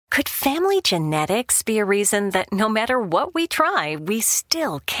Could family genetics be a reason that no matter what we try, we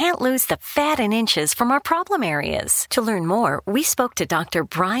still can't lose the fat and inches from our problem areas? To learn more, we spoke to Dr.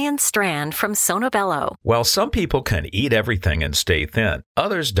 Brian Strand from Sonobello. While some people can eat everything and stay thin,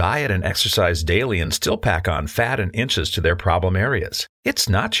 others diet and exercise daily and still pack on fat and inches to their problem areas. It's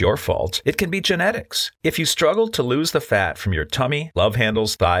not your fault. It can be genetics. If you struggle to lose the fat from your tummy, love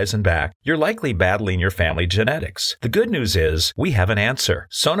handles, thighs, and back, you're likely battling your family genetics. The good news is we have an answer.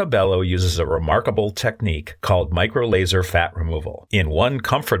 Sonobello uses a remarkable technique called microlaser fat removal. In one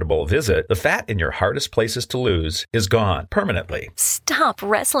comfortable visit, the fat in your hardest places to lose is gone permanently. Stop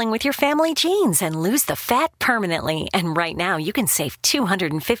wrestling with your family genes and lose the fat permanently. And right now, you can save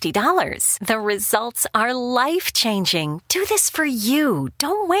 $250. The results are life-changing. Do this for you.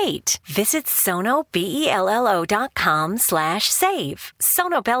 Don't wait. Visit sonobello.com/save.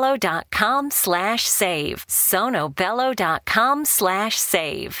 sonobello.com/save.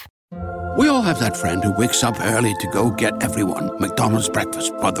 sonobello.com/save. We all have that friend who wakes up early to go get everyone McDonald's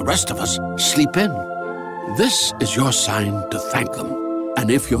breakfast, while the rest of us sleep in. This is your sign to thank them.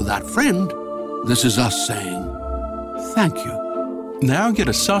 And if you're that friend, this is us saying thank you. Now get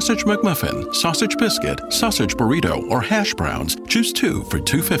a sausage McMuffin, sausage biscuit, sausage burrito, or hash browns. Choose 2 for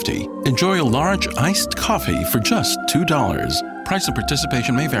 $2.50. Enjoy a large iced coffee for just $2. Price and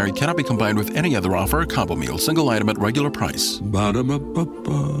participation may vary. Cannot be combined with any other offer or combo meal. Single item at regular price.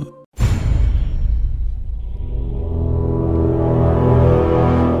 Ba-da-ba-ba-ba.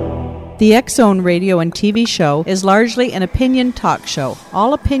 The X-Zone radio and TV show is largely an opinion talk show.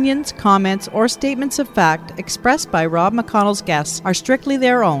 All opinions, comments, or statements of fact expressed by Rob McConnell's guests are strictly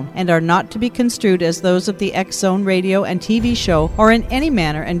their own and are not to be construed as those of the X-Zone radio and TV show or in any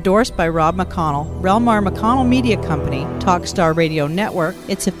manner endorsed by Rob McConnell, Relmar McConnell Media Company, Talkstar Radio Network,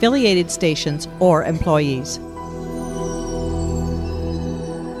 its affiliated stations, or employees.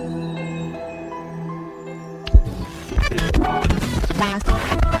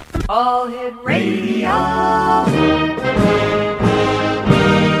 All Hit Radio.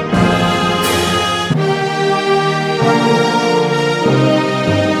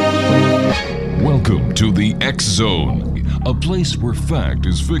 Welcome to the X Zone, a place where fact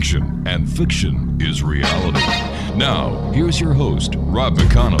is fiction and fiction is reality. Now, here's your host, Rob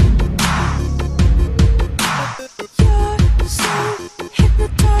McConnell. You're so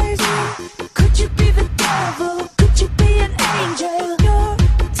hypnotizing. Could you be the devil? Could you be an angel?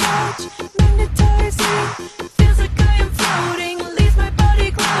 Magnetizing, feels like I am floating, leaves my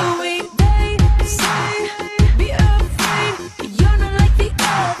body glowing. They say, be afraid, you're not like the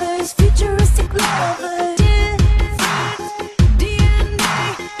others. Futuristic lovers, different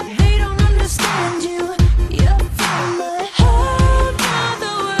DNA, they don't understand you. You're from a whole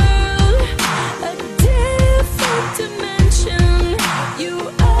other world, a different dimension. You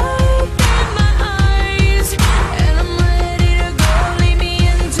open my eyes, and I'm ready to go. Lead me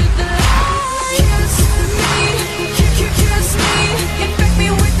into the kiss me, infect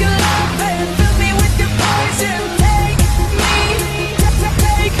me with your love and fill me with your poison. Take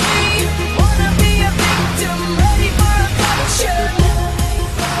me, wanna be a victim, ready for abduction.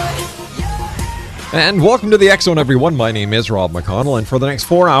 And welcome to the X-Zone, everyone. My name is Rob McConnell, and for the next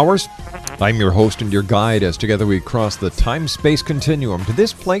 4 hours, I'm your host and your guide as together we cross the time-space continuum to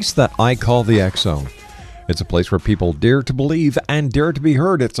this place that I call the X-Zone. It's a place where people dare to believe and dare to be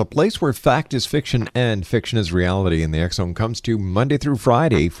heard. It's a place where fact is fiction and fiction is reality. And the X-Zone comes to you Monday through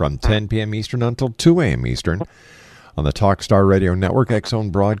Friday from 10 p.m. Eastern until 2 a.m. Eastern on the Talkstar Radio Network,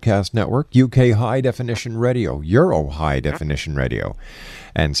 X-Zone Broadcast Network, UK High Definition Radio, Euro High Definition Radio,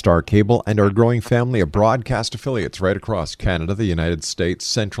 and Star Cable, and our growing family of broadcast affiliates right across Canada, the United States,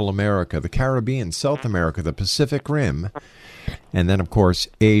 Central America, the Caribbean, South America, the Pacific Rim, and then, of course,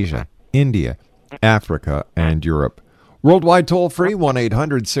 Asia, India, Africa, and Europe. Worldwide toll-free,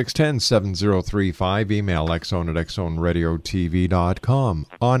 1-800-610-7035. Email xzone@xzoneradiotv.com.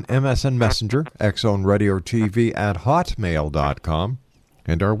 On MSN Messenger, xzoneradiotv@hotmail.com.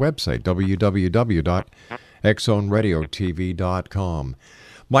 And our website, www.xzoneradiotv.com.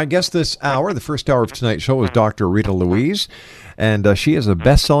 My guest this hour, the first hour of tonight's show, is Dr. Rita Louise, and she is a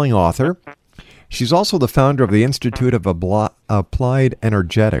best-selling author. She's also the founder of the Institute of Applied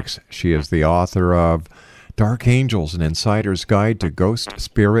Energetics. She is the author of Dark Angels, an Insider's Guide to Ghosts,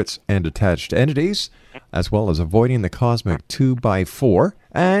 Spirits, and Attached Entities, as well as Avoiding the Cosmic 2x4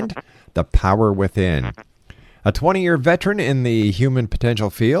 and The Power Within. A 20-year veteran in the human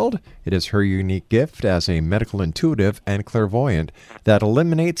potential field, it is her unique gift as a medical intuitive and clairvoyant that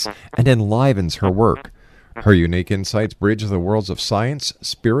illuminates and enlivens her work. Her unique insights bridge the worlds of science,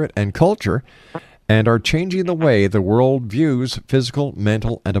 spirit, and culture and are changing the way the world views physical,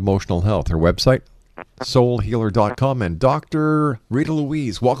 mental, and emotional health. Her website, soulhealer.com. And Dr. Rita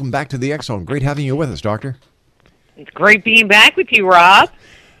Louise, welcome back to the X Zone. Great having you with us, Doctor. It's great being back with you, Rob.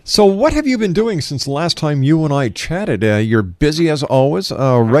 So what have you been doing since the last time you and I chatted? You're busy as always,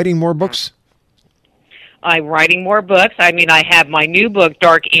 writing more books? I'm writing more books. I mean, I have my new book,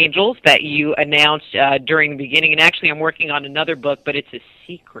 Dark Angels, that you announced during the beginning. And actually, I'm working on another book, but it's a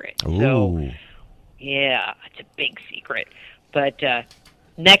secret. Ooh. So, yeah, it's a big secret. But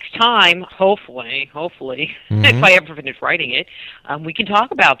next time, hopefully, if I ever finish writing it, we can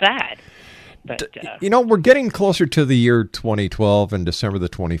talk about that. But, we're getting closer to the year 2012 and December the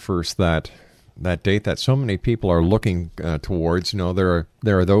 21st, that date that so many people are looking towards. There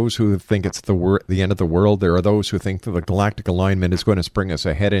are those who think it's the end of the world. There are those who think that the galactic alignment is going to spring us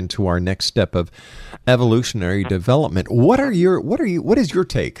ahead into our next step of evolutionary development. What is your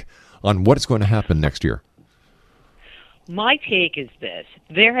take on what is going to happen next year? My take is this.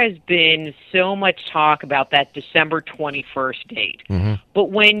 There has been so much talk about that December 21st date. Mm-hmm. But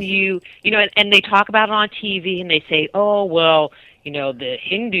when and they talk about it on TV and they say, oh, well, the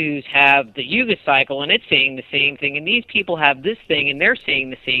Hindus have the Yuga cycle and it's saying the same thing, and these people have this thing and they're saying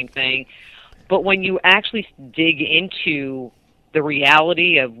the same thing. But when you actually dig into the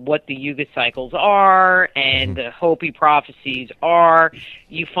reality of what the Yuga cycles are and the Hopi prophecies are,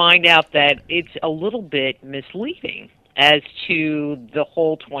 you find out that it's a little bit misleading as to the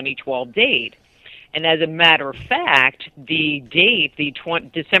whole 2012 date. And as a matter of fact, the date, the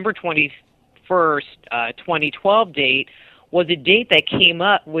December 21st, 2012 date, was a date that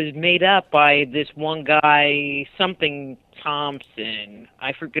was made up by this one guy, something Thompson.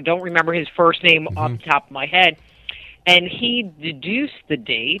 Don't remember his first name off the top of my head. And he deduced the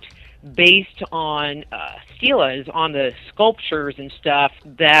date based on stelas, on the sculptures and stuff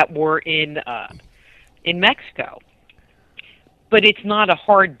that were in Mexico. But it's not a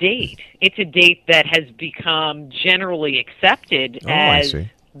hard date. It's a date that has become generally accepted as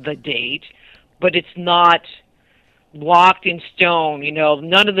the date, but it's not locked in stone.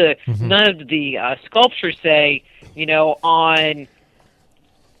 None of the sculptures say, on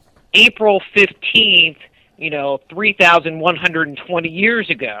April 15th, 3,120 years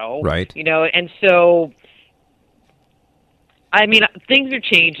ago. Right. And so, I mean, things are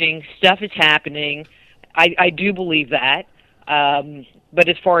changing. Stuff is happening. I do believe that. But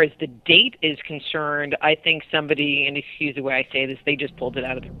as far as the date is concerned, I think somebody, and excuse the way I say this, they just pulled it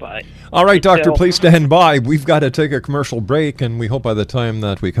out of their butt. All right, Doctor, please stand by. We've got to take a commercial break, and we hope by the time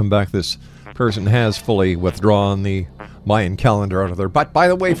that we come back, this person has fully withdrawn the Mayan calendar out of their butt. By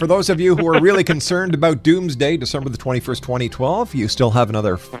the way, for those of you who are really concerned about Doomsday, December the 21st, 2012, you still have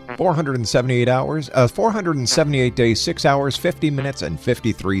another 478 days, 6 hours, 50 minutes, and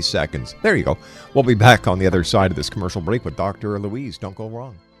 53 seconds. There you go. We'll be back on the other side of this commercial break with Dr. Louise. Don't go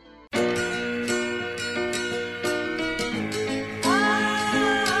wrong.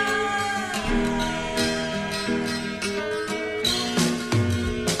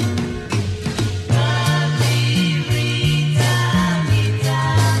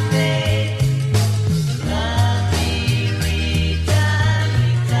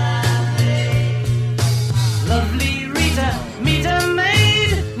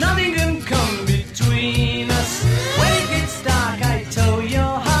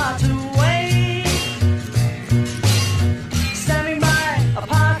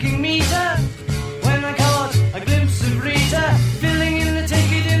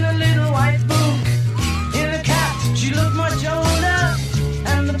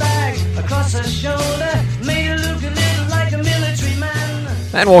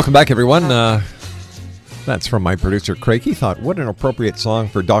 And welcome back, everyone. That's from my producer, Craig. He thought, what an appropriate song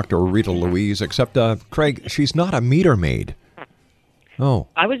for Dr. Rita Louise, except, Craig, she's not a meter maid. Oh.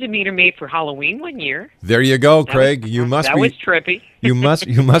 I was a meter maid for Halloween one year. There you go, Craig. That was trippy. You must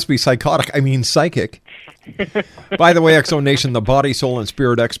be psychic. By the way, Exo Nation, the Body, Soul, and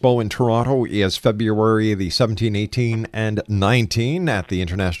Spirit Expo in Toronto is February the 17, 18, and 19 at the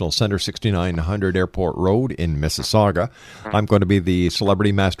International Center, 6900 Airport Road in Mississauga. I'm going to be the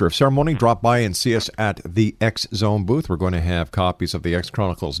Celebrity Master of Ceremony. Drop by and see us at the X Zone booth. We're going to have copies of the X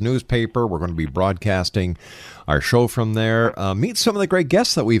Chronicles newspaper. We're going to be broadcasting our show from there. Meet some of the great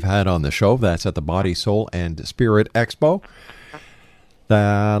guests that we've had on the show. That's at the Body, Soul, and Spirit Expo.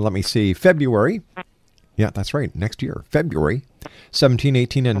 Let me see, February. Yeah, that's right. Next year, February 17,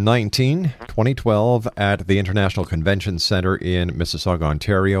 18, and 19, 2012 at the International Convention Center in Mississauga,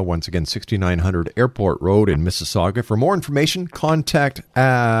 Ontario. Once again, 6900 Airport Road in Mississauga. For more information, contact,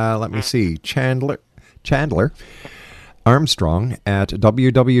 Chandler Armstrong at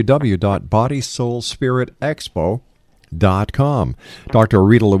www.bodysoulspiritexpo.com. Dr.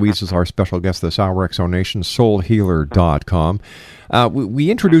 Rita Louise is our special guest this hour, Exonation, soulhealer.com. We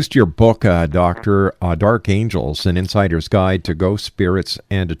introduced your book, Doctor, Dark Angels, An Insider's Guide to Ghost Spirits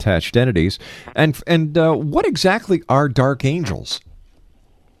and Attached Entities. And what exactly are dark angels?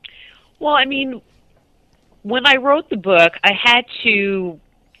 Well, I mean, when I wrote the book, I had to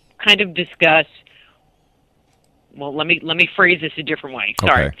kind of discuss. Well, let me phrase this a different way.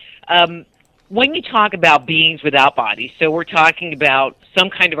 Sorry. Okay. When you talk about beings without bodies, so we're talking about some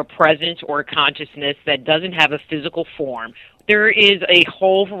kind of a presence or a consciousness that doesn't have a physical form, there is a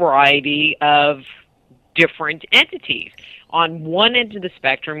whole variety of different entities. On one end of the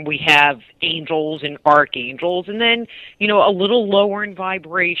spectrum, we have angels and archangels, and then, a little lower in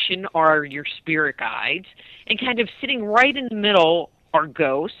vibration are your spirit guides, and kind of sitting right in the middle are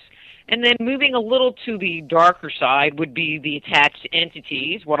ghosts. And then moving a little to the darker side would be the attached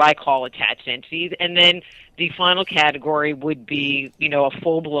entities, what I call attached entities. And then the final category would be, a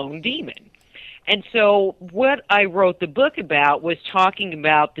full-blown demon. And so what I wrote the book about was talking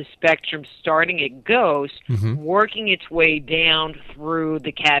about the spectrum starting at ghosts, working its way down through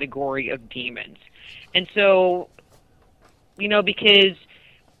the category of demons. And so, because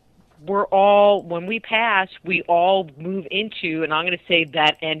we're all, when we pass, we all move into, and I'm going to say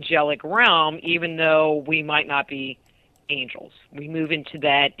that angelic realm, even though we might not be angels. We move into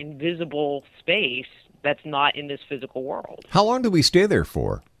that invisible space that's not in this physical world. How long do we stay there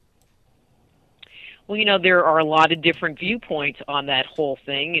for? Well, there are a lot of different viewpoints on that whole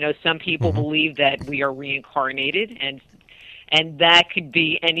thing. Some people believe that we are reincarnated, and that could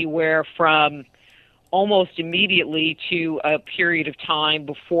be anywhere from almost immediately to a period of time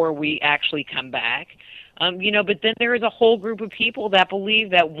before we actually come back. But then there is a whole group of people that believe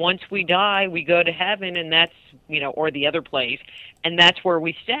that once we die, we go to heaven, and that's, or the other place, and that's where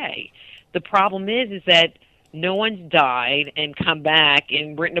we stay. The problem is that no one's died and come back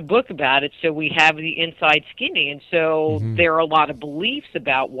and written a book about it, so we have the inside skinny. And so there are a lot of beliefs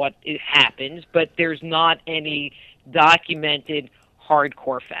about what happens, but there's not any documented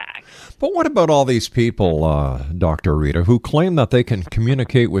hardcore facts. But what about all these people, Dr. Rita, who claim that they can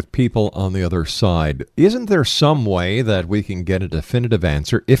communicate with people on the other side? Isn't there some way that we can get a definitive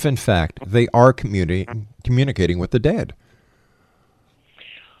answer if, in fact, they are communicating with the dead?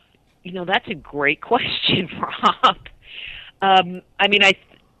 That's a great question, Rob. I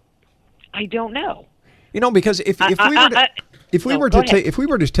don't know. Because if we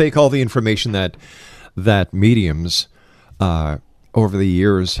were to take all the information that mediums over the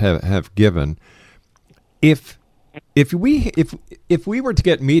years have given, if we were to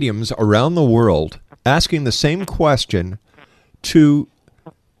get mediums around the world asking the same question to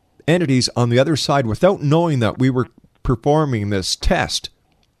entities on the other side without knowing that we were performing this test,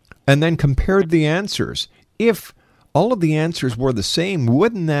 and then compared the answers, if all of the answers were the same,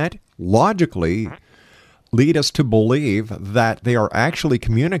 wouldn't that logically lead us to believe that they are actually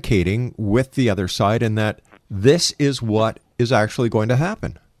communicating with the other side and that this is what is actually going to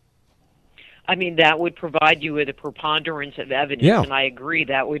happen? That would provide you with a preponderance of evidence, and I agree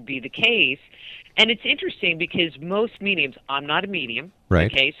that would be the case. And it's interesting because most mediums, I'm not a medium, right?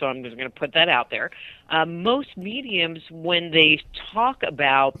 Okay, so I'm just going to put that out there. Most mediums, when they talk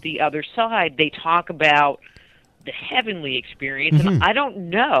about the other side, they talk about the heavenly experience, and I don't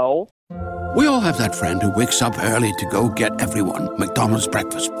know. We all have that friend who wakes up early to go get everyone McDonald's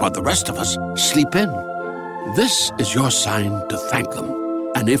breakfast, while the rest of us sleep in. This is your sign to thank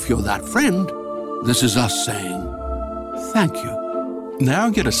them. And if you're that friend, this is us saying thank you. Now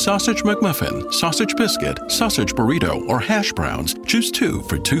get a sausage McMuffin, sausage biscuit, sausage burrito, or hash browns. Choose 2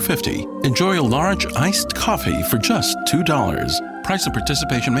 for $2.50. Enjoy a large iced coffee for just $2. Price and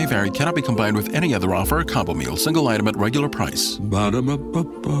participation may vary. Cannot be combined with any other offer or combo meal. Single item at regular price.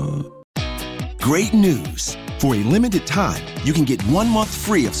 Ba-da-ba-ba-ba. Great news! For a limited time, you can get 1 month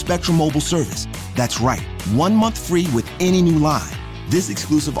free of Spectrum Mobile service. That's right, 1 month free with any new line. This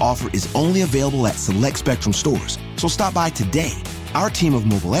exclusive offer is only available at select Spectrum stores, so stop by today. Our team of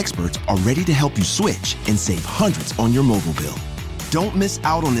mobile experts are ready to help you switch and save hundreds on your mobile bill. Don't miss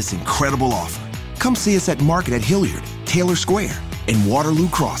out on this incredible offer. Come see us at Market at Hilliard, Taylor Square, and Waterloo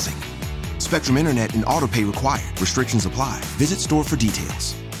Crossing. Spectrum Internet and autopay required. Restrictions apply. Visit store for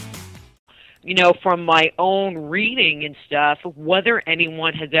details. From my own reading and stuff, whether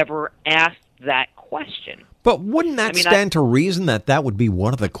anyone has ever asked that question. But wouldn't that stand to reason that would be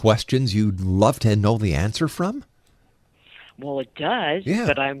one of the questions you'd love to know the answer from? Well, it does,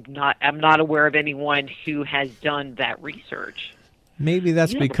 but I'm not aware of anyone who has done that research. Maybe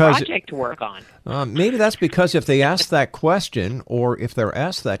that's you have because a project to work on. Maybe that's because if they ask that question, or if they're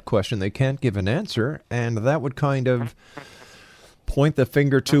asked that question, they can't give an answer, and that would kind of point the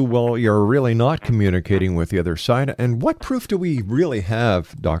finger to, well, you're really not communicating with the other side. And what proof do we really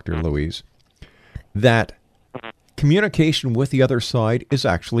have, Dr. Louise, that communication with the other side is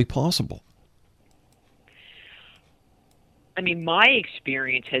actually possible? I mean, my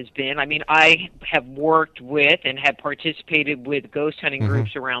experience has been, I have worked with and have participated with ghost hunting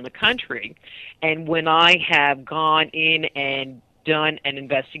groups around the country. And when I have gone in and done an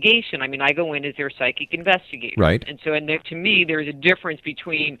investigation, I go in as their psychic investigator. Right. And so to me, there's a difference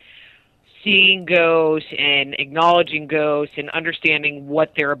between seeing ghosts and acknowledging ghosts and understanding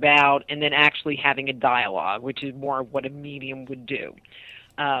what they're about and then actually having a dialogue, which is more of what a medium would do.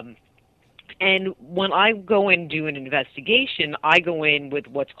 And when I go in and do an investigation, I go in with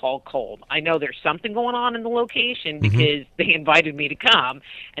what's called cold. I know there's something going on in the location because they invited me to come,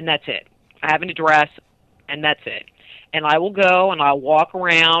 and that's it. I have an address, and that's it. And I will go and I'll walk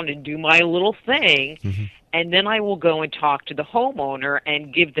around and do my little thing, and then I will go and talk to the homeowner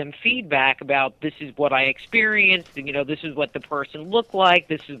and give them feedback about this is what I experienced, this is what the person looked like,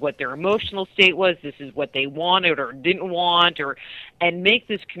 this is what their emotional state was, this is what they wanted or didn't want, and make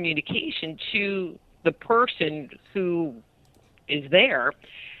this communication to the person who is there.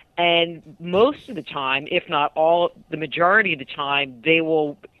 And most of the time, if not all, the majority of the time, they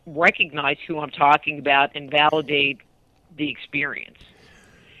will recognize who I'm talking about and validate the experience.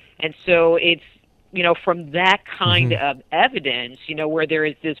 And so it's, from that kind of evidence, where there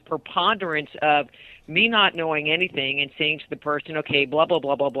is this preponderance of me not knowing anything and saying to the person, okay, blah, blah,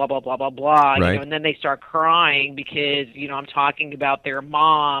 blah, blah, blah, blah, blah, blah, blah, right. And then they start crying because, I'm talking about their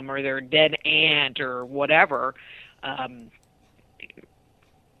mom or their dead aunt or whatever.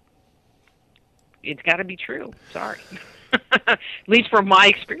 It's got to be true. Sorry. At least from my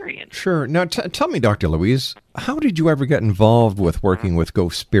experience. Sure. Now, tell me, Dr. Louise, how did you ever get involved with working with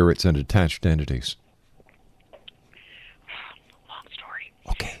ghost spirits and attached entities? Long story.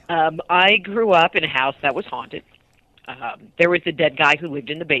 Okay. I grew up in a house that was haunted. There was a dead guy who lived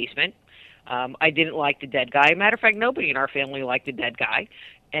in the basement. I didn't like the dead guy. Matter of fact, nobody in our family liked the dead guy.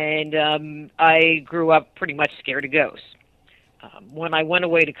 And I grew up pretty much scared of ghosts. When I went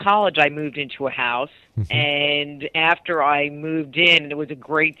away to college, I moved into a house, and after I moved in, it was a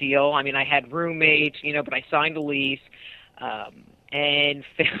great deal. I had roommates, but I signed a lease, and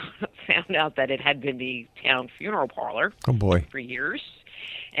found out that it had been the town funeral parlor for years,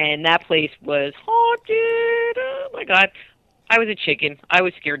 and that place was haunted. Oh, my God. I was a chicken. I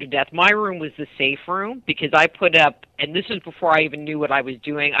was scared to death. My room was the safe room because I put up, and this is before I even knew what I was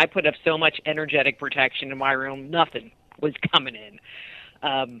doing, I put up so much energetic protection in my room, nothing was coming in.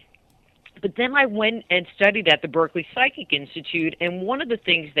 But then I went and studied at the Berkeley Psychic Institute, and one of the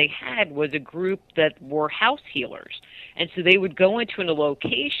things they had was a group that were house healers. And so they would go into a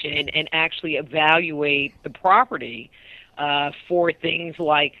location and actually evaluate the property for things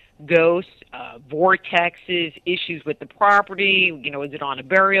like ghosts, vortexes, issues with the property, is it on a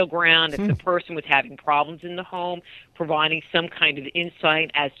burial ground, if the person was having problems in the home, providing some kind of insight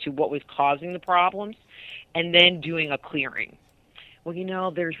as to what was causing the problems, and then doing a clearing.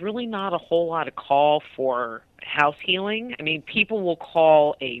 Well, there's really not a whole lot of call for house healing. People will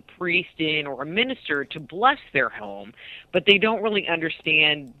call a priest in or a minister to bless their home, but they don't really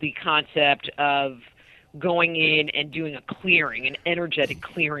understand the concept of going in and doing a clearing, an energetic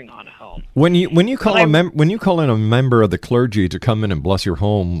clearing on a home. When you call in a member of the clergy to come in and bless your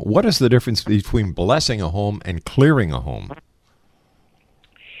home, what is the difference between blessing a home and clearing a home?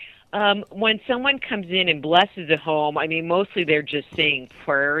 When someone comes in and blesses a home, mostly they're just saying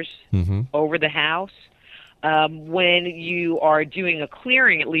prayers over the house. When you are doing a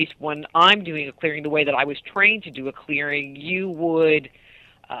clearing, at least when I'm doing a clearing, the way that I was trained to do a clearing, you would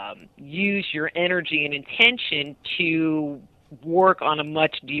use your energy and intention to work on a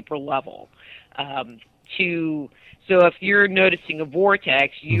much deeper level. So if you're noticing a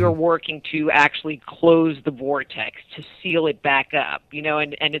vortex, you're working to actually close the vortex, to seal it back up,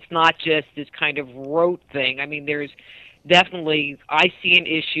 and it's not just this kind of rote thing. There's definitely, I see an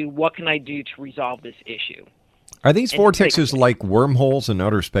issue, what can I do to resolve this issue? Are these vortexes like wormholes in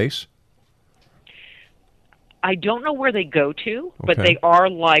outer space? I don't know where they go to, but they are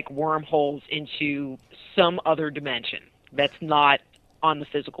like wormholes into some other dimension that's not on the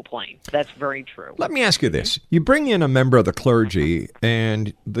physical plane. That's very true. Let me ask you this. You bring in a member of the clergy,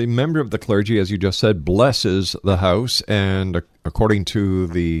 and the member of the clergy, as you just said, blesses the house, and according to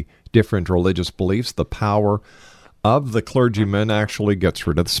the different religious beliefs, the power of the clergyman actually gets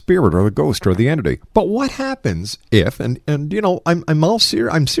rid of the spirit or the ghost or the entity. But what happens if, and you know, I'm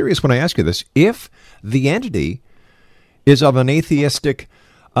serious when I ask you this, if the entity is of an atheistic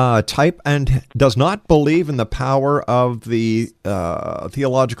type and does not believe in the power of the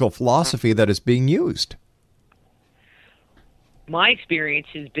theological philosophy that is being used? My experience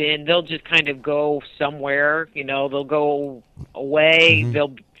has been they'll just kind of go somewhere, you know, they'll go away,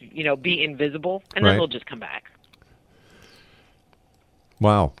 they'll, you know, be invisible, and then they'll just come back.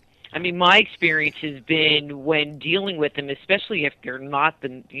 Wow. I mean, my experience has been when dealing with them, especially if they're not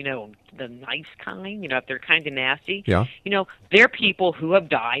the, you know, the nice kind, you know, if they're kind of nasty, you know, they're people who have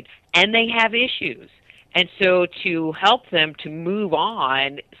died and they have issues. And so to help them to move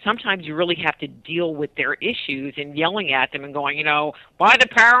on, sometimes you really have to deal with their issues and yelling at them and going, you know, by the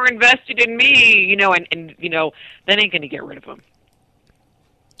power invested in me, you know, and you know, that ain't going to get rid of them.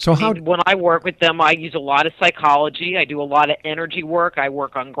 So when I work with them, I use a lot of psychology. I do a lot of energy work. I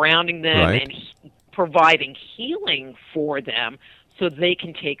work on grounding them and providing healing for them so they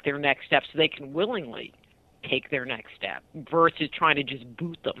can take their next step, so they can willingly take their next step versus trying to just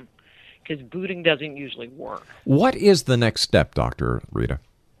boot them, because booting doesn't usually work. What is the next step, Dr. Rita?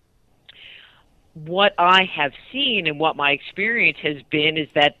 What I have seen and what my experience has been is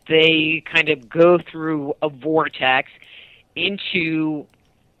that they kind of go through a vortex into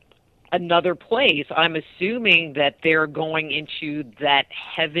another place. I'm assuming that they're going into that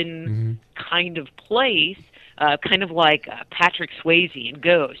heaven kind of place, kind of like Patrick Swayze in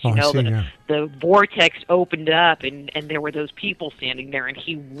Ghost. You know, the vortex opened up and there were those people standing there, and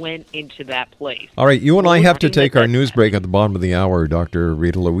he went into that place. All right, you and I have to take our news break at the bottom of the hour. Dr.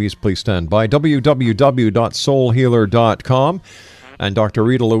 Rita Louise, please stand by. www.soulhealer.com. And Dr.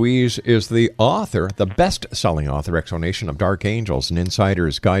 Rita Louise is the author, the best-selling author, Exonation of Dark Angels, An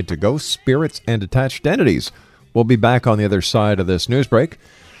Insider's Guide to Ghosts, Spirits, and Attached Entities. We'll be back on the other side of this news break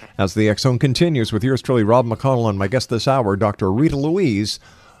as the X Zone continues with yours truly, Rob McConnell, and my guest this hour, Dr. Rita Louise,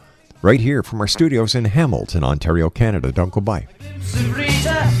 right here from our studios in Hamilton, Ontario, Canada. Don't go by.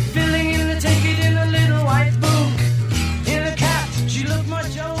 Rita, filling in the ticket in a little white book. In a cap, she looked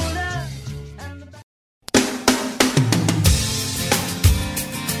much older.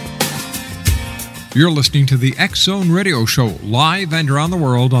 You're listening to the X Zone Radio Show, live and around the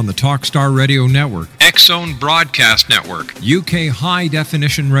world on the Talkstar Radio Network, X Zone Broadcast Network, UK High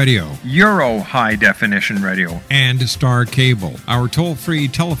Definition Radio, Euro High Definition Radio, and Star Cable. Our toll-free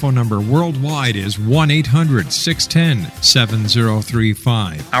telephone number worldwide is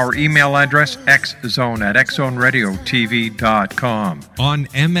 1-800-610-7035. Our email address, xzone@xzoneradiotv.com. On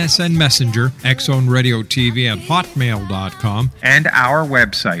MSN Messenger, xzoneradiotv@hotmail.com, and our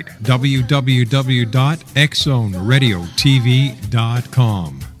website,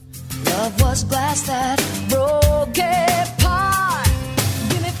 www.xzoneradiotv.com. Love was glass that broke apart.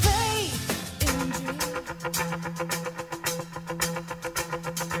 Give me faith in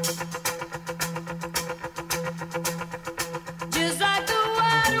just like the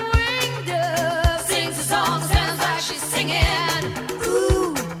wide-winged dove sings a song, sounds like she's singing.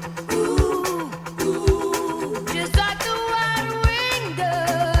 Ooh, ooh, ooh. Just like the wide-winged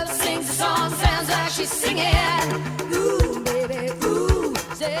dove sings a song, sounds like she's singing. Ooh, baby, ooh,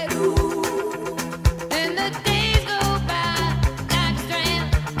 said ooh. And the days go by like a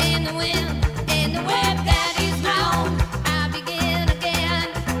strand in the wind, in the web that is blown. I begin again.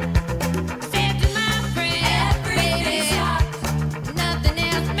 Said to my friend, baby, nothing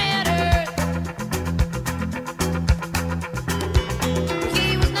else matters.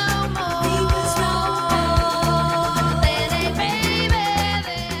 He was no more than a baby then.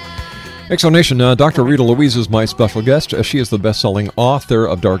 Exonation, Dr. Rita Louise is my special guest. She is the best-selling author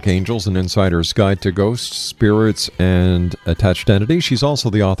of Dark Angels, An Insider's Guide to Ghosts, Spirits, and Attached Entities. She's also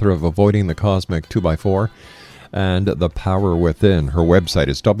the author of Avoiding the Cosmic 2x4 and The Power Within. Her website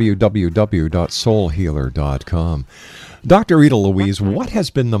is www.soulhealer.com. Dr. Rita Louise, what has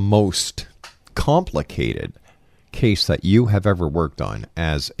been the most complicated case that you have ever worked on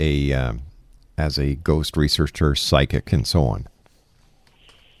as a ghost researcher, psychic, and so on?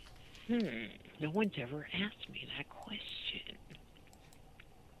 No one's ever asked me that question.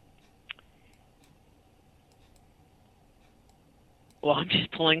 Well, I'm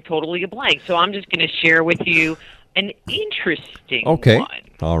just pulling totally a blank, so I'm just going to share with you an interesting one.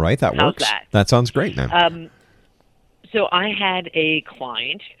 All right, that How's works. that? That sounds great, man. So I had a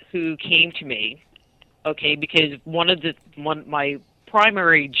client who came to me, okay, because my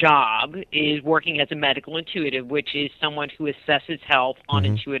primary job is working as a medical intuitive, which is someone who assesses health on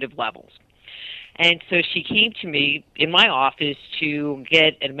intuitive levels. And so she came to me in my office to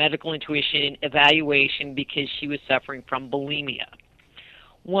get a medical intuition evaluation because she was suffering from bulimia.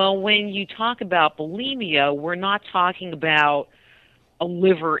 Well, when you talk about bulimia, we're not talking about a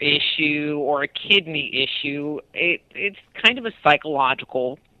liver issue or a kidney issue. It's kind of a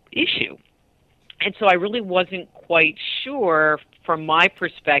psychological issue. And so I really wasn't quite sure, from my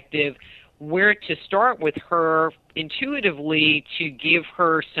perspective, where to start with her intuitively to give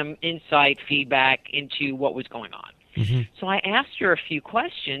her some insight feedback into what was going on. Mm-hmm. So I asked her a few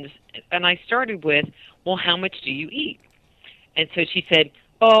questions, and I started with, well, how much do you eat? And so she said,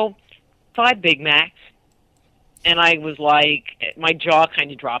 5 Big Macs. And I was like, my jaw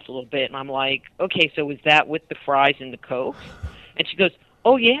kind of dropped a little bit, and I'm like, okay, so is that with the fries and the Coke? And she goes,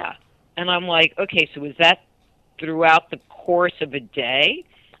 oh, yeah. And I'm like, okay, so is that throughout the course of a day?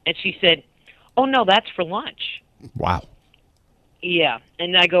 And she said, oh, no, that's for lunch. Wow. Yeah.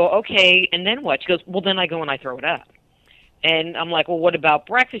 And I go, okay, and then what? She goes, well, then I go and I throw it up. And I'm like, well, what about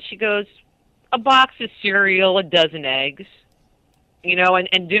breakfast? She goes, a box of cereal, a dozen eggs,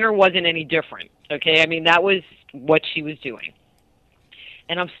 and dinner wasn't any different, okay? I mean, that was what she was doing.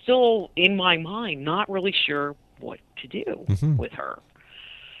 And I'm still, in my mind, not really sure what to do with her.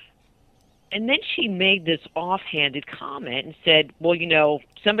 And then she made this offhanded comment and said, well,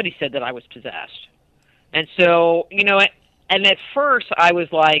 somebody said that I was possessed. And so, and at first I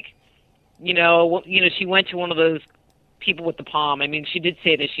was like, she went to one of those people with the palm. I mean, she did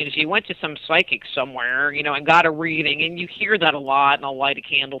say this, she went to some psychic somewhere, and got a reading, and you hear that a lot, and I'll light a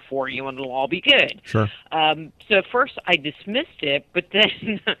candle for you, and it'll all be good. Sure. So at first I dismissed it, but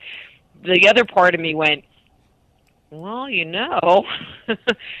then the other part of me went, well,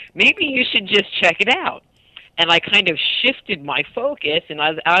 maybe you should just check it out. And I kind of shifted my focus, and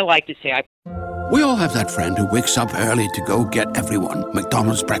I like to say We all have that friend who wakes up early to go get everyone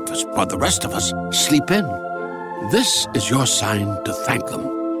McDonald's breakfast, while the rest of us sleep in. This is your sign to thank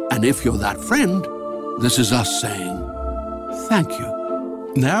them. And if you're that friend, this is us saying thank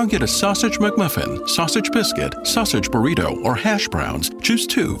you. Now get a sausage McMuffin, sausage biscuit, sausage burrito, or hash browns. Choose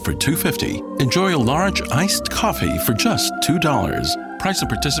 2 for $2.50. Enjoy a large iced coffee for just $2. Price and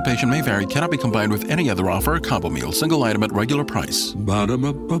participation may vary. Cannot be combined with any other offer or combo meal. Single item at regular price.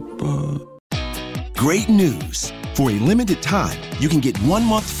 Ba-da-ba-ba-ba. Great news! For a limited time, you can get 1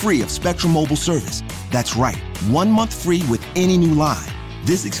 month free of Spectrum Mobile service. That's right, 1 month free with any new line.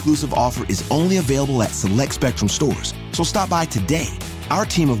 This exclusive offer is only available at select Spectrum stores, so stop by today. Our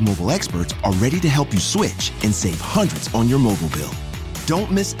team of mobile experts are ready to help you switch and save hundreds on your mobile bill.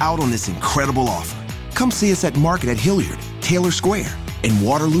 Don't miss out on this incredible offer. Come see us at Market at Hilliard, Taylor Square, and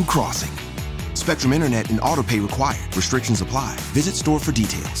Waterloo Crossing. Spectrum Internet and autopay required. Restrictions apply. Visit store for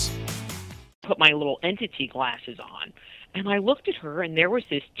details. put my little entity glasses on, and I looked at her, and there was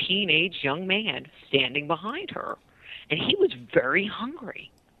this teenage young man standing behind her, and he was very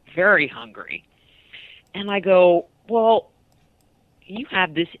hungry, very hungry. And I go, well, you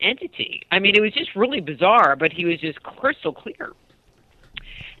have this entity. I mean, it was just really bizarre, but he was just crystal clear.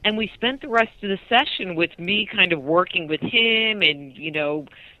 And we spent the rest of the session with me kind of working with him and, you know,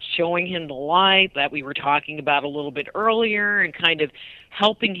 showing him the light that we were talking about a little bit earlier and kind of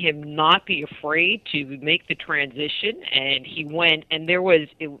helping him not be afraid to make the transition. And he went, and there was,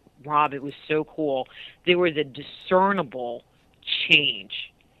 Rob, it was so cool. There was a discernible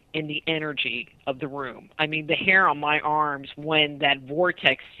change in the energy of the room. I mean, the hair on my arms when that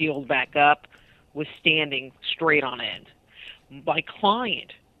vortex sealed back up was standing straight on end. My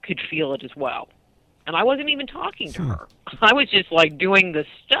client could feel it as well. And I wasn't even talking to her. I was just like doing the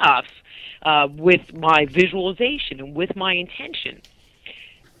stuff with my visualization and with my intention.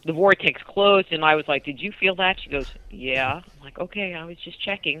 The vortex closed and I was like, did you feel that? She goes, yeah. I'm like, okay, I was just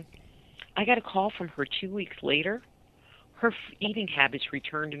checking. I got a call from her 2 weeks later. Her eating habits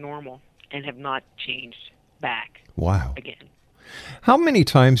returned to normal and have not changed back. Wow. Again. How many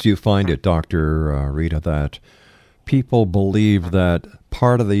times do you find it, Dr. Rita, that people believe that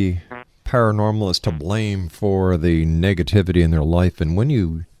part of the paranormal is to blame for the negativity in their life, and when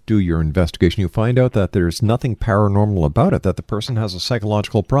you do your investigation, you find out that there's nothing paranormal about it, that the person has a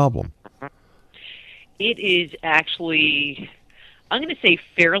psychological problem? It is actually, I'm going to say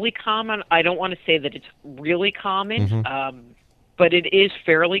fairly common. I don't want to say that it's really common, but it is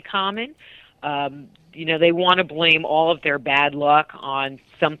fairly common. You know, they want to blame all of their bad luck on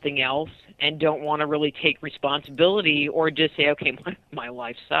something else and don't want to really take responsibility or just say, okay, my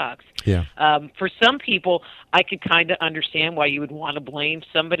life sucks. Yeah. For some people, I could kind of understand why you would want to blame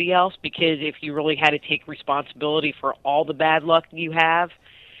somebody else, because if you really had to take responsibility for all the bad luck you have,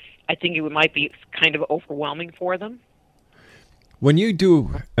 I think it might be kind of overwhelming for them. When you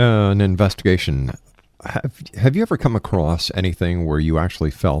do an investigation, have you ever come across anything where you actually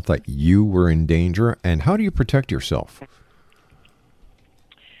felt that you were in danger, and how do you protect yourself?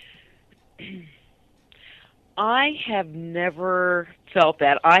 I have never felt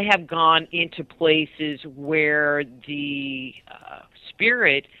that. I have gone into places where the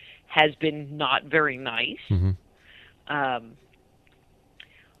spirit has been not very nice. Mm-hmm.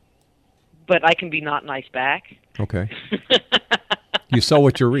 But I can be not nice back. Okay. You sow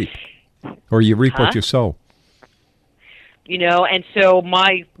what you reap, or you reap what you sow. You know, and so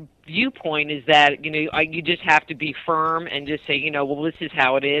my viewpoint is that, you know, you just have to be firm and just say, you know, well, this is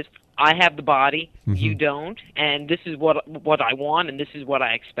how it is. I have the body, you don't, and this is what I want, and this is what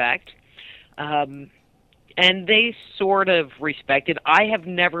I expect. And they sort of respect it. I have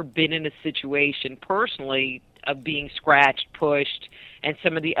never been in a situation personally of being scratched, pushed, and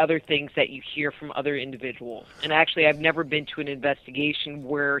some of the other things that you hear from other individuals. And actually, I've never been to an investigation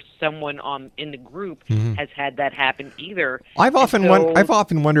where someone in the group has had that happen either. I've often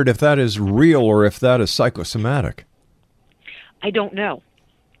wondered if that is real or if that is psychosomatic. I don't know.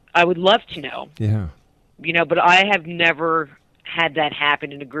 I would love to know. Yeah. You know, but I have never had that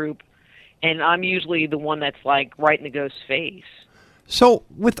happen in a group, and I'm usually the one that's like right in the ghost's face. So,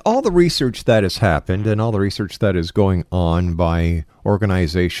 with all the research that has happened and all the research that is going on by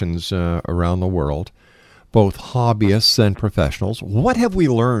organizations around the world, both hobbyists and professionals, what have we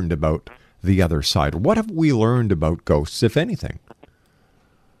learned about the other side? What have we learned about ghosts, if anything?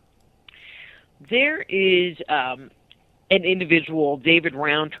 There is an individual, David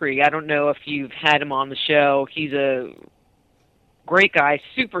Roundtree. I don't know if you've had him on the show. He's a great guy,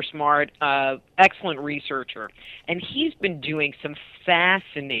 super smart, excellent researcher. And he's been doing some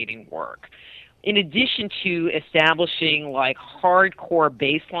fascinating work. In addition to establishing like hardcore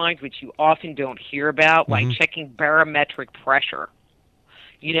baselines, which you often don't hear about, like checking barometric pressure,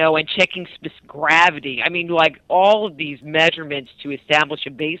 you know, and checking gravity. I mean, like all of these measurements to establish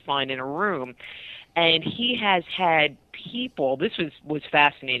a baseline in a room. And he has had people, this was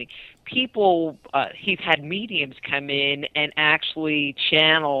fascinating, people, he's had mediums come in and actually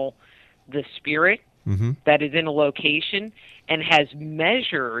channel the spirit that is in a location and has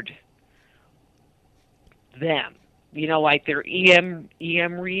measured them, you know, like their EM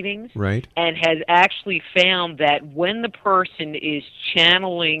readings, right? And has actually found that when the person is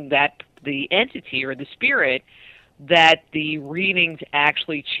channeling the entity or the spirit, that the readings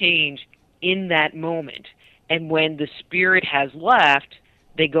actually change in that moment. And when the spirit has left,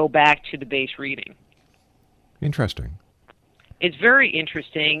 they go back to the base reading. Interesting. It's very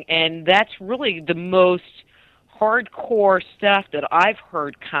interesting, and that's really the most hardcore stuff that I've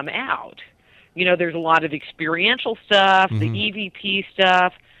heard come out. You know, there's a lot of experiential stuff, the EVP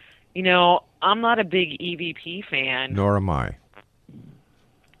stuff. You know, I'm not a big EVP fan. Nor am I.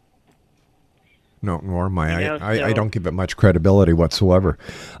 No, nor am I. You know, I don't give it much credibility whatsoever.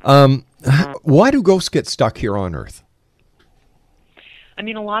 Why do ghosts get stuck here on Earth? I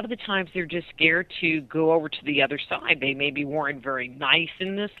mean, a lot of the times they're just scared to go over to the other side. They maybe weren't very nice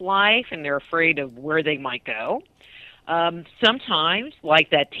in this life, and they're afraid of where they might go. Sometimes, like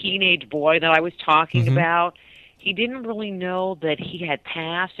that teenage boy that I was talking about, he didn't really know that he had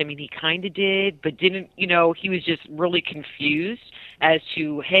passed. I mean, he kind of did, but didn't, you know, he was just really confused as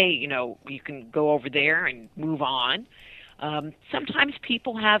to, hey, you know, you can go over there and move on. Sometimes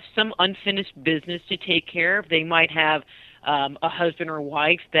people have some unfinished business to take care of. They might have a husband or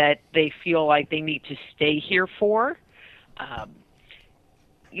wife that they feel like they need to stay here for.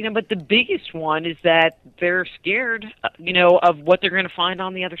 You know, but the biggest one is that they're scared, you know, of what they're going to find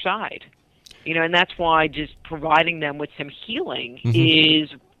on the other side. You know, and that's why just providing them with some healing is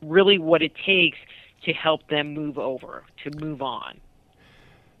really what it takes to help them move over, to move on.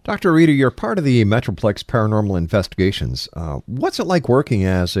 Dr. Rita, you're part of the Metroplex Paranormal Investigations. What's it like working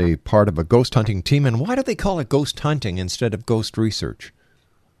as a part of a ghost hunting team, and why do they call it ghost hunting instead of ghost research?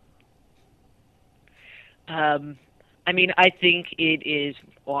 I mean, I think it is,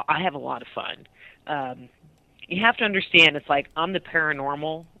 well, I have a lot of fun. You have to understand, it's like I'm the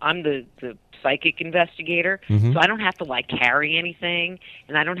paranormal, I'm the psychic investigator, so I don't have to, like, carry anything,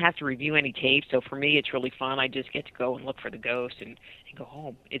 and I don't have to review any tapes, so for me it's really fun. I just get to go and look for the ghost and go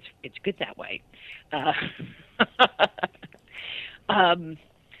home. It's good that way. I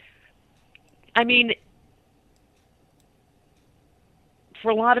mean,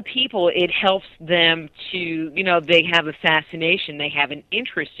 for a lot of people, it helps them to, you know, they have a fascination, they have an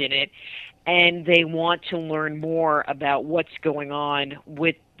interest in it, and they want to learn more about what's going on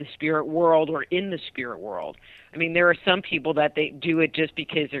with the spirit world or in the spirit world. I mean, there are some people that they do it just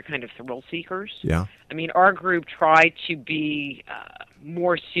because they're kind of thrill seekers. Yeah. I mean, our group tried to be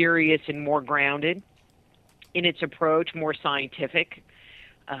more serious and more grounded in its approach, more scientific.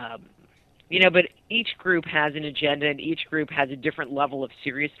 But each group has an agenda, and each group has a different level of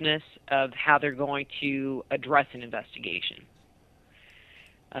seriousness of how they're going to address an investigation.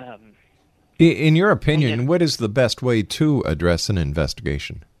 In your opinion, what is the best way to address an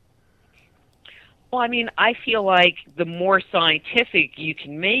investigation? Well, I mean, I feel like the more scientific you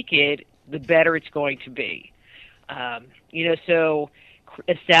can make it, the better it's going to be. So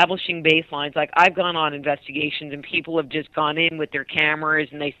establishing baselines, like I've gone on investigations and people have just gone in with their cameras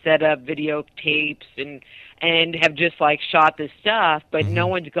and they set up videotapes and have just like shot this stuff, but no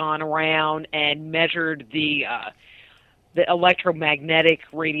one's gone around and measured the electromagnetic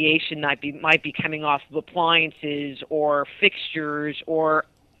radiation that might be coming off of appliances or fixtures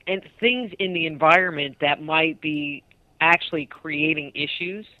and things in the environment that might be actually creating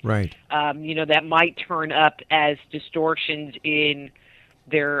issues. Right. That might turn up as distortions in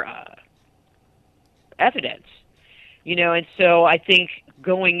their evidence. And so I think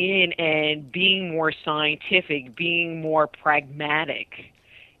going in and being more scientific, being more pragmatic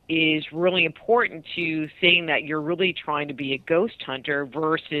is really important to saying that you're really trying to be a ghost hunter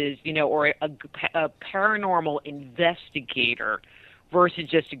versus, or a paranormal investigator versus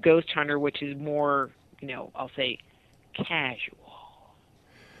just a ghost hunter, which is more, I'll say, casual.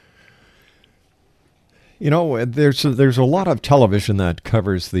 There's a lot of television that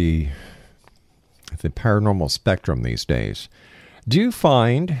covers the paranormal spectrum these days. Do you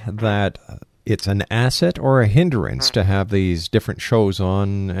find that it's an asset or a hindrance to have these different shows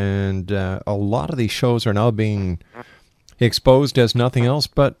on, and a lot of these shows are now being exposed as nothing else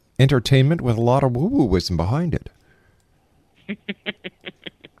but entertainment with a lot of woo-woo-wisdom behind it?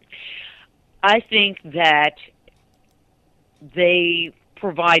 I think that they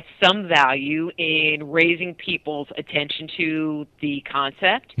provide some value in raising people's attention to the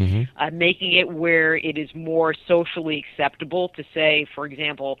concept, making it where it is more socially acceptable to say, for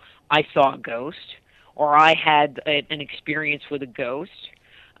example, I saw a ghost, or I had an experience with a ghost.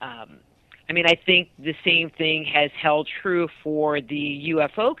 I think the same thing has held true for the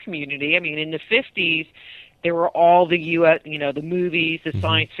UFO community. I mean, in the 50s, there were all the the movies, the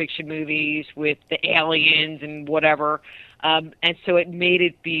science fiction movies with the aliens and whatever. And so it made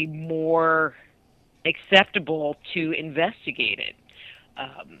it be more acceptable to investigate it.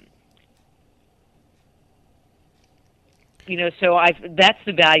 So that's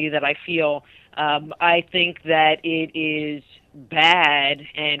the value that I feel. I think that it is bad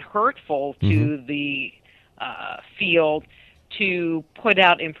and hurtful to the field to put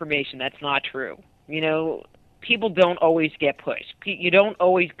out information that's not true. People don't always get pushed. You don't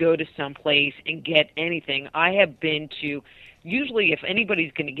always go to some place and get anything. I have been to, usually if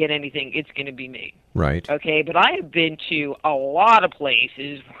anybody's going to get anything, it's going to be me. Right. Okay, but I have been to a lot of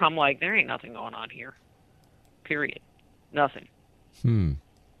places where I'm like, there ain't nothing going on here. Period. Nothing.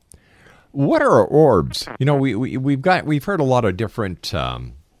 What are orbs? We've heard a lot of different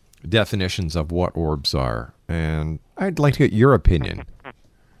definitions of what orbs are, and I'd like to get your opinion.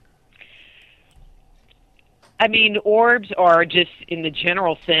 I mean, orbs are just, in the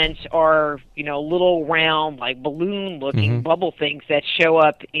general sense, are, little round, like balloon-looking bubble things that show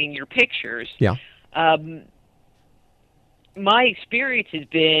up in your pictures. Yeah. My experience has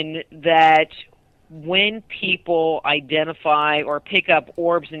been that when people identify or pick up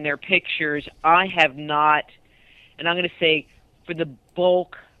orbs in their pictures, I have not, and I'm going to say for the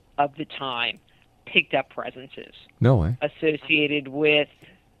bulk of the time, picked up presences. No way. Associated with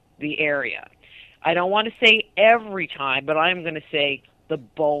the area. I don't want to say every time, but I'm going to say the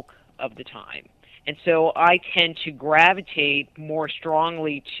bulk of the time. And so I tend to gravitate more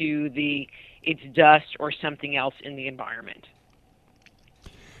strongly to it's dust or something else in the environment.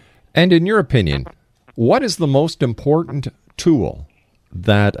 And in your opinion, what is the most important tool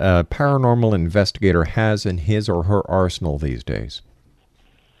that a paranormal investigator has in his or her arsenal these days?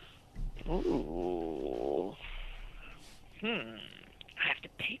 Ooh. I have to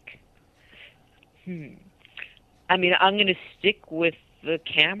pick. I mean, I'm going to stick with the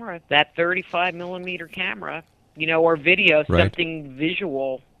camera, that 35 millimeter camera, or video, something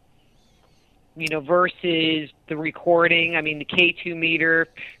visual, versus the recording. I mean, the K2 meter,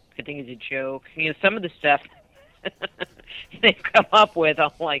 I think is a joke. Some of the stuff they've come up with,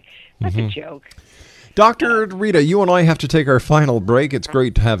 I'm like, that's a joke. Dr. Rita, you and I have to take our final break. It's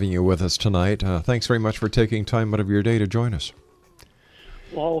great having you with us tonight. Thanks very much for taking time out of your day to join us.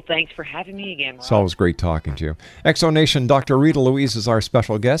 Well, thanks for having me again, Rob. It's always great talking to you. Exonation, Dr. Rita Louise is our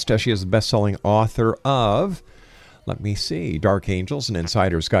special guest, as she is the best-selling author of, let me see, Dark Angels, An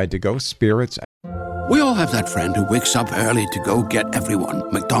Insider's Guide to Ghosts, Spirits. We all have that friend who wakes up early to go get everyone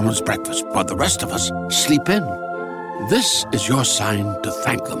McDonald's breakfast, while the rest of us sleep in. This is your sign to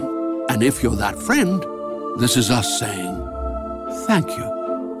thank them. And if you're that friend, this is us saying thank you.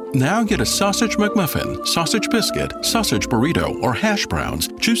 Now get a sausage McMuffin, sausage biscuit, sausage burrito, or hash browns.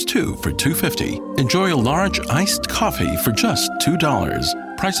 Choose 2 for $2.50. Enjoy a large iced coffee for just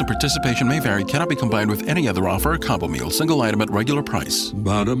 $2. Price and participation may vary. Cannot be combined with any other offer or combo meal. Single item at regular price.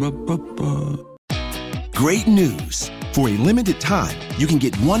 Ba-da-ba-ba-ba. Great news! For a limited time, you can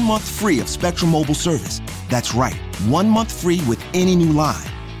get 1 month free of Spectrum Mobile service. That's right, 1 month free with any new line.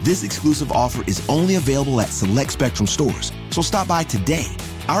 This exclusive offer is only available at select Spectrum stores, so stop by today.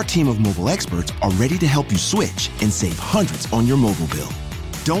 Our team of mobile experts are ready to help you switch and save hundreds on your mobile bill.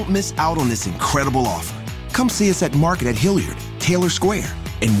 Don't miss out on this incredible offer. Come see us at Market at Hilliard, Taylor Square,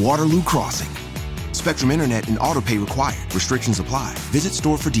 and Waterloo Crossing. Spectrum Internet and autopay required. Restrictions apply. Visit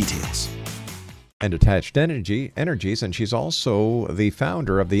store for details. And Attached Energies, and she's also the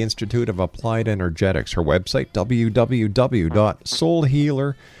founder of the Institute of Applied Energetics. Her website,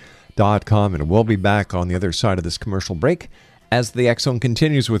 www.soulhealer.com. And we'll be back on the other side of this commercial break as the X Zone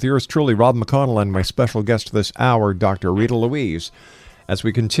continues with yours truly, Rob McConnell, and my special guest this hour, Dr. Rita Louise, as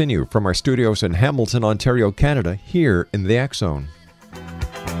we continue from our studios in Hamilton, Ontario, Canada, here in the X Zone.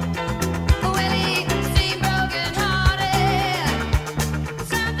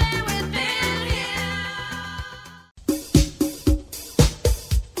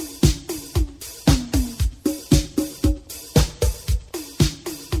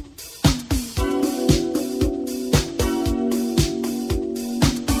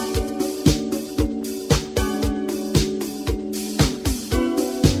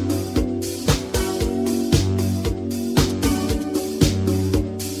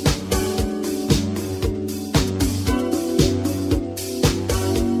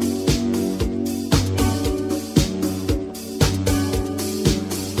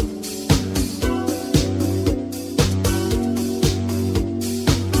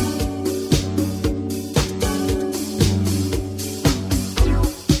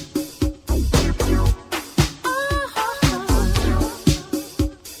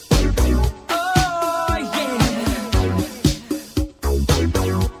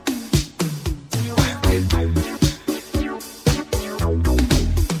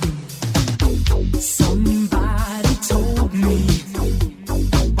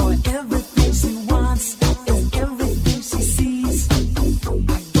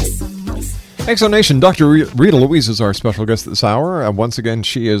 Exonation, Dr. Rita Louise is our special guest this hour. Once again,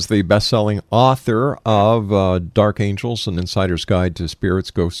 she is the best-selling author of Dark Angels, An Insider's Guide to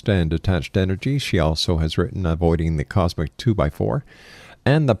Spirits, Ghosts, and Attached Energy. She also has written Avoiding the Cosmic 2x4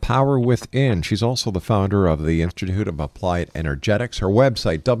 and The Power Within. She's also the founder of the Institute of Applied Energetics. Her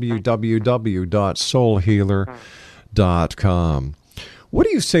website, www.soulhealer.com. What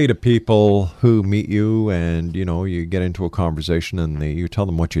do you say to people who meet you and, you get into a conversation and you tell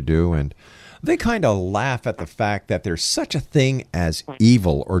them what you do, and they kind of laugh at the fact that there's such a thing as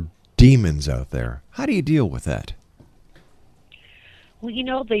evil or demons out there? How do you deal with that?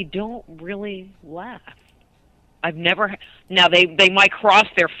 Well, they don't really laugh. I've never... Now, they might cross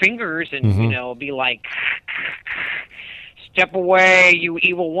their fingers and, be like, step away, you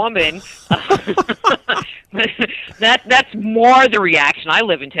evil woman. That's more the reaction. I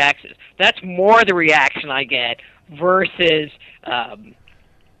live in Texas. That's more the reaction I get versus...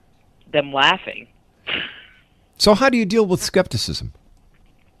 them laughing. So how do you deal with skepticism?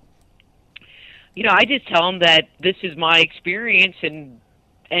 I just tell them that this is my experience and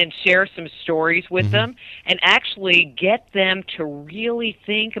share some stories with them and actually get them to really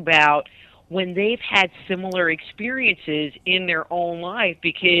think about when they've had similar experiences in their own life,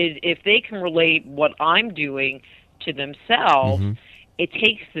 because if they can relate what I'm doing to themselves, it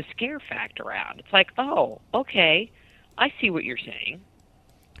takes the scare factor out. It's like, oh, okay, I see what you're saying.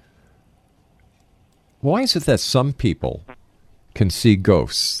 Why is it that some people can see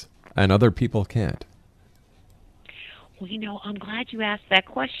ghosts and other people can't? Well, I'm glad you asked that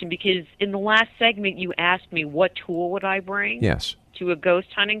question, because in the last segment you asked me what tool would I bring to a ghost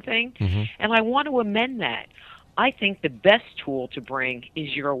hunting thing, and I want to amend that. I think the best tool to bring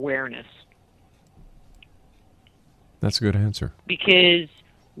is your awareness. That's a good answer. Because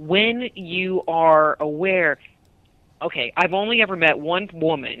when you are aware... Okay, I've only ever met one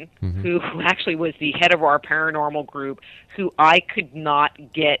woman who actually was the head of our paranormal group, who I could not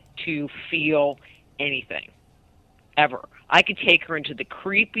get to feel anything ever. I could take her into the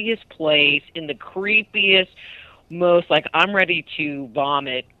creepiest place, in the creepiest, most like I'm ready to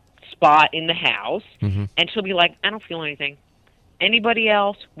vomit spot in the house, and she'll be like, I don't feel anything. Anybody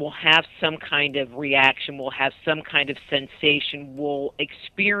else will have some kind of reaction, will have some kind of sensation, will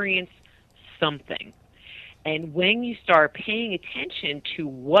experience something. And when you start paying attention to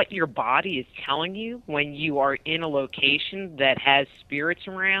what your body is telling you when you are in a location that has spirits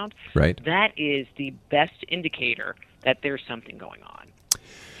around, that is the best indicator that there's something going on,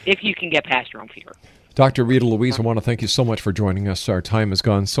 if you can get past your own fear. Dr. Rita Louise, I want to thank you so much for joining us. Our time has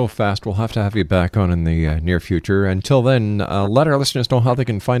gone so fast. We'll have to have you back on in the near future. Until then, let our listeners know how they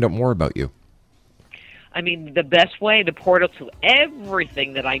can find out more about you. I mean, the best way, the portal to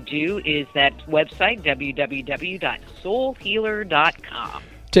everything that I do is that website, www.soulhealer.com.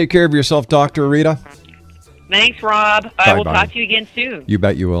 Take care of yourself, Dr. Rita. Thanks, Rob. I will talk to you again soon. You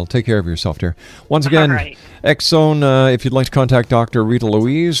bet you will. Take care of yourself, dear. Once again, X-Zone, if you'd like to contact Dr. Rita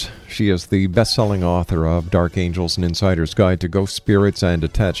Louise, she is the best-selling author of Dark Angels, An Insider's Guide to Ghost Spirits and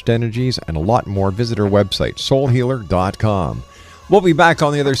Attached Energies, and a lot more. Visit her website, soulhealer.com. We'll be back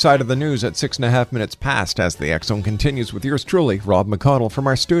on the other side of the news at 6.5 minutes past as the X-Zone continues with yours truly, Rob McConnell, from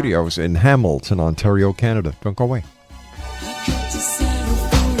our studios in Hamilton, Ontario, Canada. Don't go away.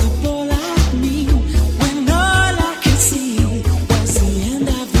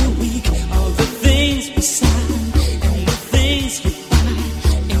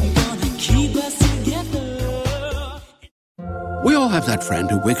 We all have that friend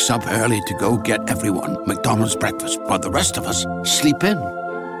who wakes up early to go get everyone McDonald's breakfast, while the rest of us sleep in.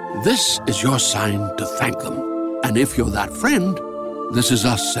 This is your sign to thank them. And if you're that friend, this is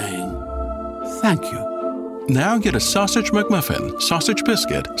us saying thank you. Now get a sausage McMuffin, sausage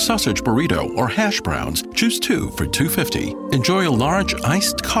biscuit, sausage burrito, or hash browns. Choose 2 for $2.50. Enjoy a large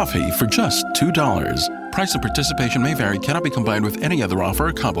iced coffee for just $2. Price and participation may vary. Cannot be combined with any other offer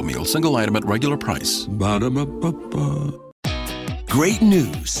or combo meal. Single item at regular price. Ba-da-ba-ba-ba. Great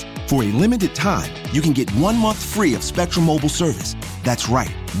news! For a limited time, you can get 1 month free of Spectrum Mobile service. That's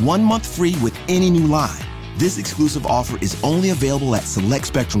right, 1 month free with any new line. This exclusive offer is only available at select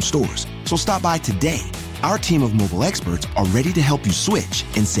Spectrum stores, so stop by today. Our team of mobile experts are ready to help you switch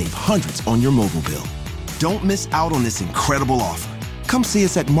and save hundreds on your mobile bill. Don't miss out on this incredible offer. Come see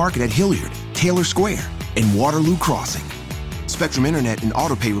us at Market at Hilliard, Taylor Square, and Waterloo Crossing. Spectrum Internet and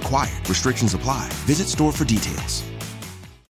autopay required. Restrictions apply. Visit store for details.